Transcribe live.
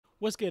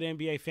What's good,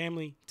 NBA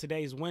family?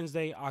 Today is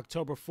Wednesday,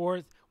 October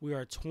 4th. We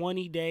are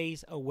 20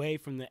 days away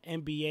from the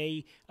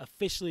NBA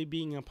officially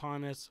being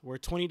upon us. We're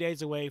 20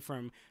 days away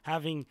from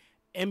having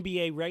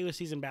NBA regular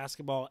season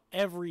basketball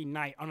every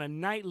night on a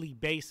nightly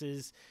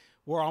basis.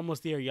 We're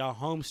almost there, y'all.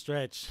 Home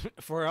stretch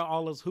for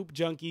all those hoop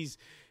junkies.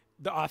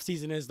 The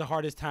offseason is the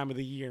hardest time of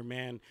the year,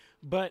 man.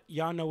 But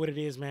y'all know what it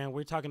is, man.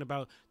 We're talking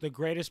about the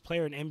greatest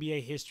player in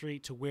NBA history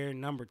to wear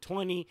number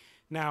 20.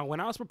 Now, when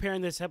I was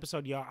preparing this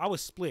episode, y'all, I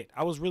was split.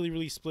 I was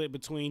really split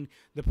between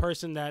the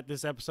person that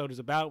this episode is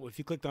about. If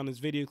you clicked on this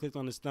video, clicked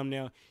on this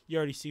thumbnail, you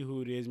already see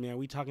who it is, man.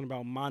 We talking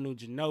about Manu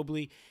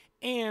Ginobili.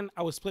 And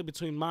I was split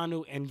between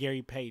Manu and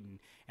Gary Payton.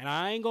 And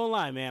I ain't gonna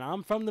lie, man,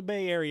 I'm from the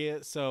Bay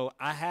Area, so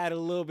I had a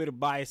little bit of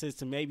biases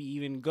to maybe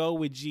even go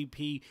with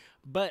GP.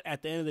 But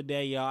at the end of the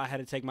day, y'all, I had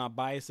to take my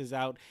biases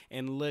out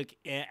and look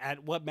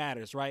at what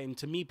matters, right? And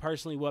to me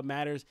personally, what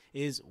matters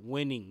is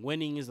winning.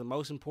 Winning is the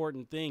most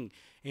important thing.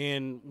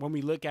 And when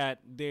we look at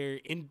their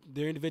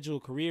individual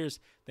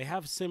careers, they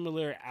have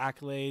similar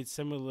accolades,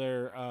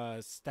 similar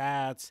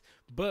stats,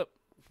 but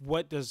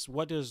what does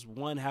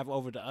one have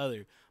over the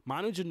other?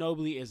 Manu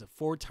Ginobili is a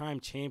four-time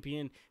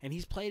champion, and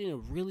he's played in a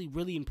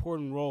really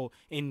important role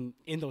in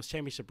those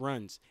championship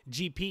runs.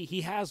 GP,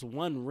 he has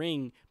one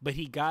ring, but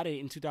he got it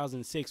in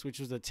 2006,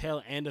 which was the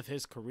tail end of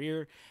his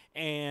career.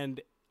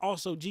 And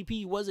also,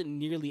 GP wasn't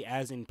nearly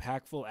as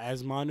impactful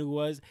as Manu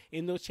was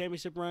in those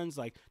championship runs.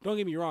 Like, don't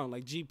get me wrong,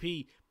 like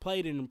GP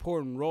played an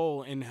important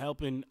role in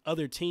helping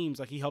other teams.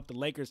 Like, he helped the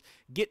Lakers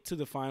get to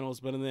the finals,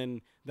 but then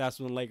that's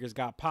when the Lakers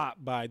got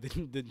popped by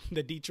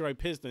the Detroit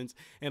Pistons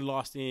and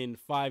lost in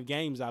 5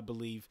 games, I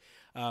believe.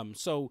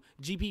 So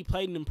GP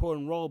played an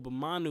important role, but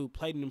Manu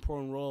played an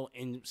important role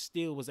and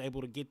still was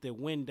able to get the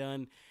win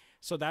done.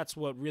 So that's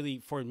what really,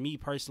 for me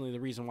personally, the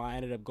reason why I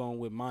ended up going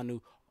with Manu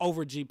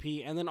over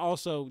GP. And then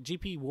also,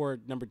 GP wore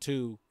number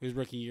 2 his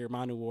rookie year.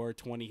 Manu wore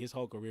 20 his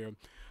whole career.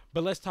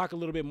 But let's talk a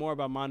little bit more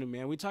about Manu,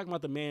 man. We're talking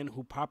about the man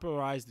who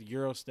popularized the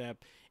Euro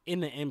step in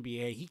the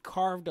NBA. He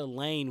carved a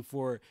lane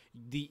for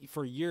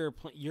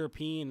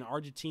European and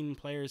Argentine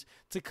players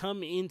to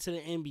come into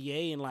the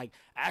NBA and like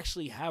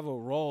actually have a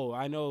role.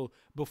 I know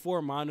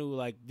before Manu,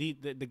 like the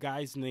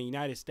guys in the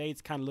United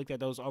States kind of looked at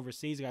those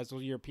overseas guys,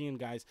 those European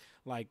guys,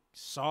 like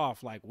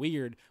soft, like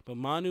weird. But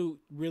Manu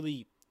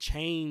really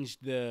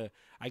changed the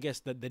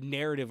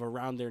narrative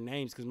around their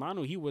names, because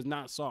Manu, he was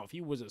not soft.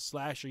 He was a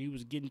slasher. He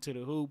was getting to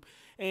the hoop.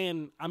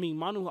 And I mean,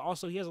 Manu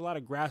also, he has a lot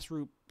of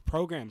grassroots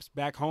programs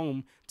back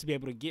home to be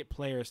able to get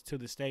players to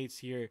the States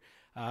here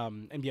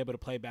and be able to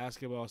play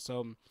basketball.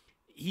 So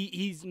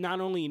he's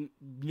not only,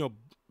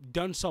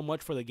 done so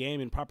much for the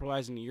game and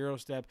popularizing the Euro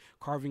step,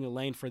 carving a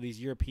lane for these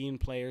European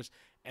players,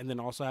 and then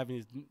also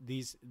having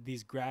these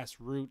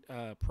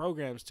grassroots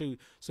programs too.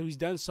 So he's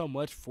done so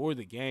much for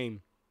the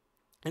game.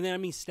 And then, I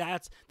mean,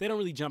 stats, they don't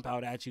really jump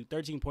out at you.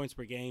 13 points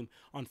per game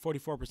on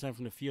 44%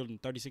 from the field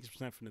and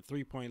 36% from the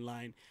three-point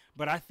line.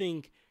 But I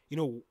think,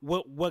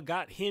 what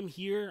got him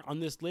here on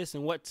this list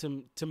and what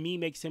to me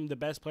makes him the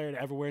best player to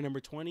ever wear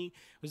number 20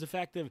 was the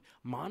fact that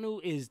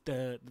Manu is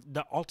the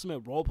ultimate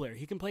role player.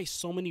 He can play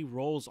so many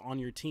roles on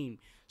your team.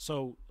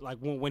 So, like,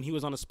 when he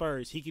was on the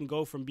Spurs, he can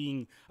go from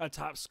being a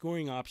top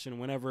scoring option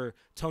whenever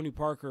Tony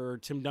Parker or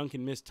Tim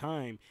Duncan missed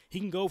time. He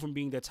can go from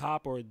being the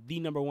top or the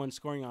number 1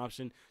 scoring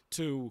option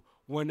to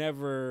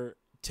whenever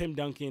Tim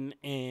Duncan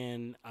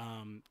and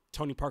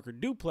Tony Parker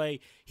do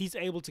play, he's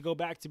able to go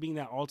back to being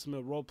that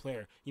ultimate role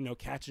player,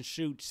 catch and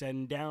shoot,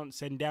 setting down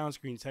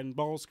screens, setting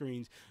ball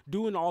screens,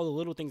 doing all the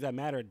little things that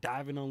matter,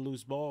 diving on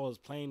loose balls,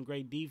 playing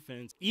great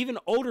defense. Even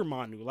older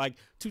Manu, like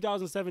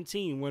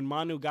 2017, when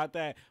Manu got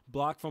that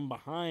block from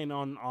behind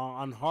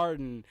on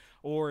Harden,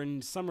 or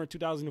in summer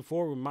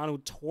 2004 when Manu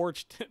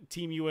torched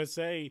Team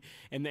USA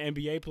and the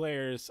NBA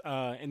players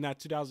in that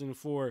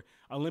 2004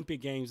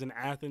 Olympic Games in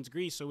Athens,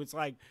 Greece. So it's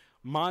like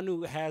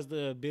Manu has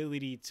the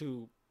ability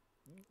to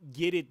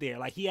get it there.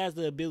 Like, he has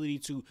the ability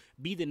to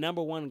be the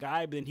number 1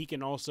 guy, but then he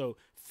can also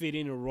fit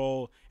in a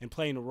role and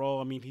play in a role.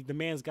 I mean, the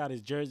man's got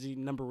his jersey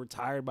number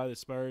retired by the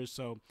Spurs,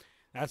 so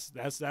that's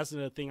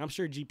another thing. I'm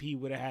sure GP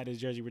would have had his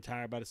jersey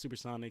retired by the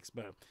Supersonics,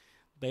 but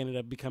they ended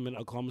up becoming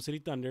Oklahoma City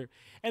Thunder.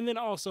 And then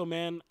also,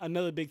 man,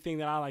 another big thing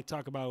that I like to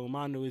talk about with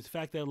Manu is the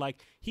fact that,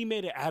 like, he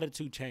made an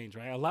attitude change,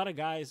 right? A lot of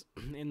guys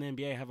in the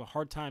NBA have a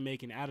hard time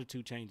making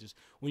attitude changes.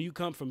 When you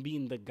come from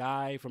being the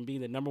guy, from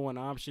being the number 1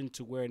 option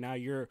to where now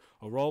you're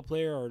a role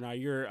player or now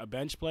you're a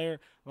bench player,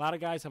 a lot of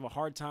guys have a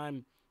hard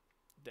time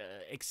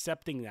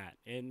accepting that,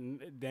 and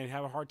then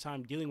have a hard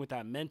time dealing with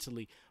that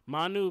mentally.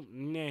 Manu,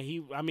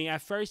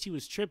 at first he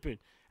was tripping.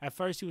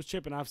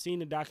 I've seen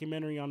the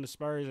documentary on the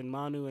Spurs and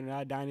Manu and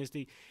that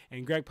dynasty,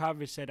 and Greg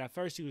Popovich said at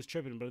first he was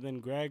tripping, but then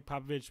Greg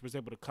Popovich was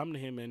able to come to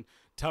him and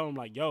tell him,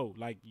 like, yo,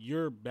 like,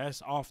 you're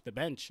best off the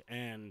bench.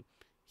 And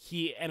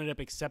he ended up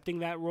accepting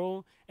that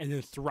role and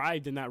then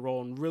thrived in that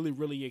role and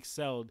really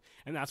excelled.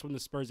 And that's when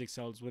the Spurs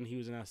excelled, when he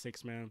was in that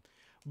 6-man.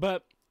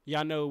 But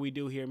Y'all know what we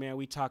do here, man.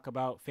 We talk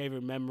about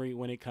favorite memory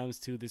when it comes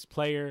to this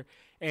player.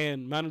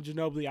 And Manu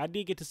Ginobili, I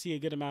did get to see a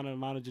good amount of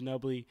Manu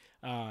Ginobili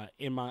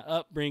in my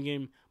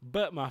upbringing.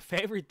 But my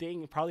favorite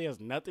thing probably has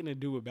nothing to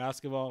do with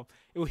basketball.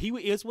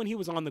 It's when he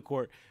was on the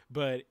court.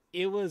 But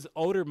it was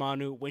older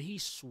Manu when he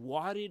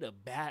swatted a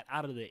bat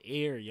out of the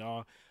air,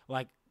 y'all.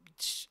 Like,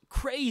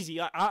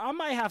 crazy. I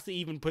might have to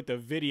even put the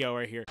video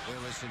right here.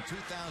 It was in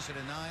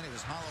 2009. It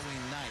was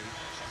Halloween night.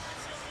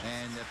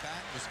 And the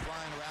bat was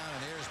flying around,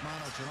 and there's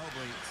Manu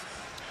Ginobili,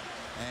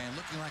 and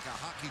looking like a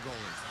hockey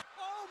goalie.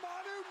 Oh,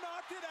 Manu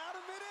knocked it out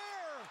of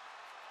midair!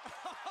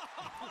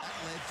 That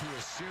led to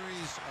a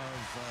series of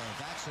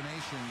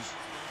vaccinations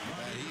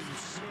that he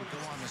would go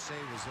on to say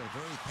was a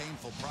very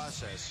painful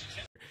process.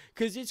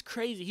 Because it's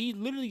crazy. He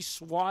literally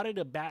swatted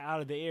a bat out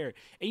of the air.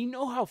 And you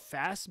know how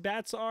fast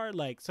bats are?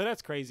 Like, so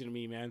that's crazy to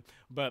me, man.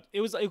 But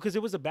it was because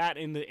it was a bat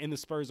in the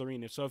Spurs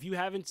arena. So if you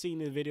haven't seen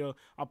the video,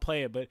 I'll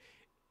play it. But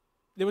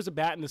there was a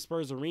bat in the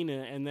Spurs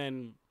arena, and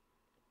then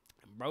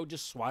bro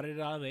just swatted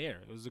it out of the air.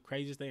 It was the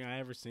craziest thing I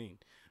ever seen.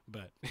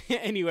 But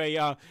anyway,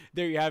 y'all,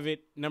 there you have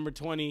it. Number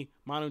 20,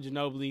 Manu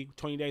Ginobili,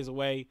 20 days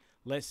away.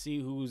 Let's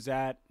see who's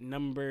at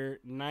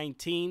number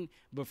 19.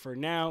 But for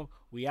now,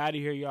 we out of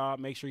here, y'all.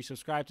 Make sure you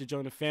subscribe to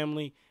join the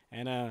family.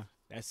 And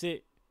that's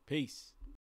it. Peace.